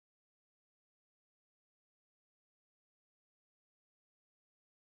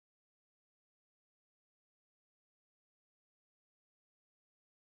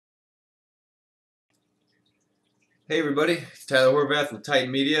Hey everybody, it's Tyler Horvath with Titan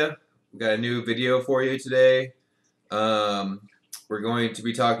Media. We've got a new video for you today. We're going to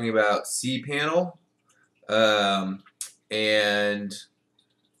be talking about cPanel, um, and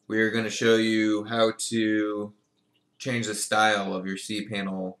we're going to show you how to change the style of your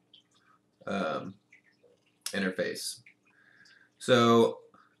cPanel um, interface. So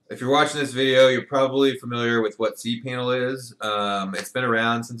if you're watching this video, you're probably familiar with what cPanel is. It's been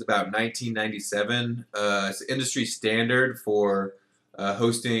around since about 1997. It's an industry standard for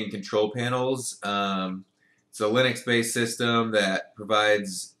hosting control panels. It's a Linux-based system that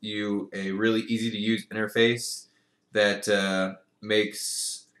provides you a really easy-to-use interface that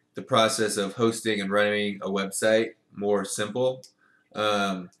makes the process of hosting and running a website more simple.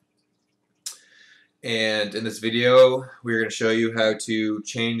 And in this video, we're going to show you how to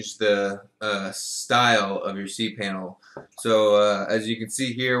change the style of your cPanel. So as you can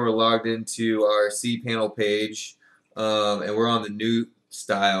see here, we're logged into our cPanel page, and we're on the new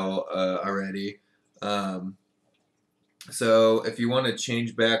style already. So if you want to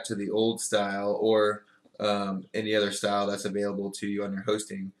change back to the old style or any other style that's available to you on your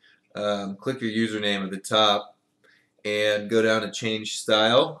hosting, click your username at the top and go down to change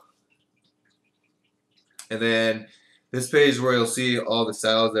style. And then this page is where you'll see all the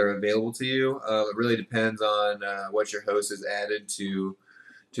styles that are available to you. It really depends on what your host has added to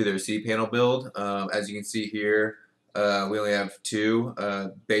their cPanel build. As you can see here, we only have two: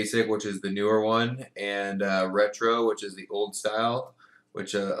 Basic, which is the newer one, and Retro, which is the old style,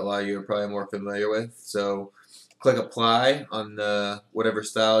 which a lot of you are probably more familiar with. So click Apply on whatever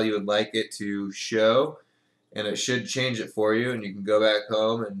style you would like it to show, and it should change it for you. And you can go back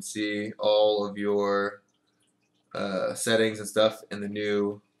home and see all of your settings and stuff in the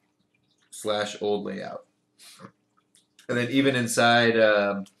new /old layout. And then even inside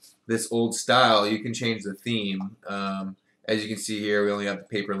this old style, you can change the theme. As you can see here, we only have the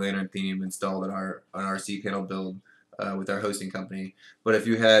Paper Lantern theme installed on our cPanel build with our hosting company. But if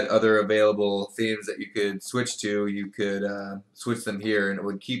you had other available themes that you could switch to, you could switch them here, and it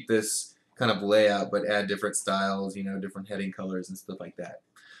would keep this kind of layout, but add different styles, different heading colors and stuff like that.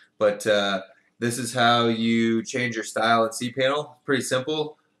 But this is how you change your style in cPanel. Pretty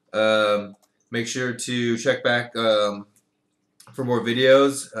simple. Make sure to check back for more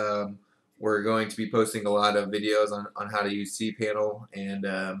videos. We're going to be posting a lot of videos on how to use cPanel,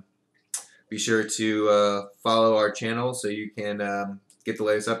 and be sure to follow our channel so you can get the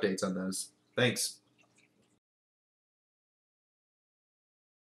latest updates on those. Thanks.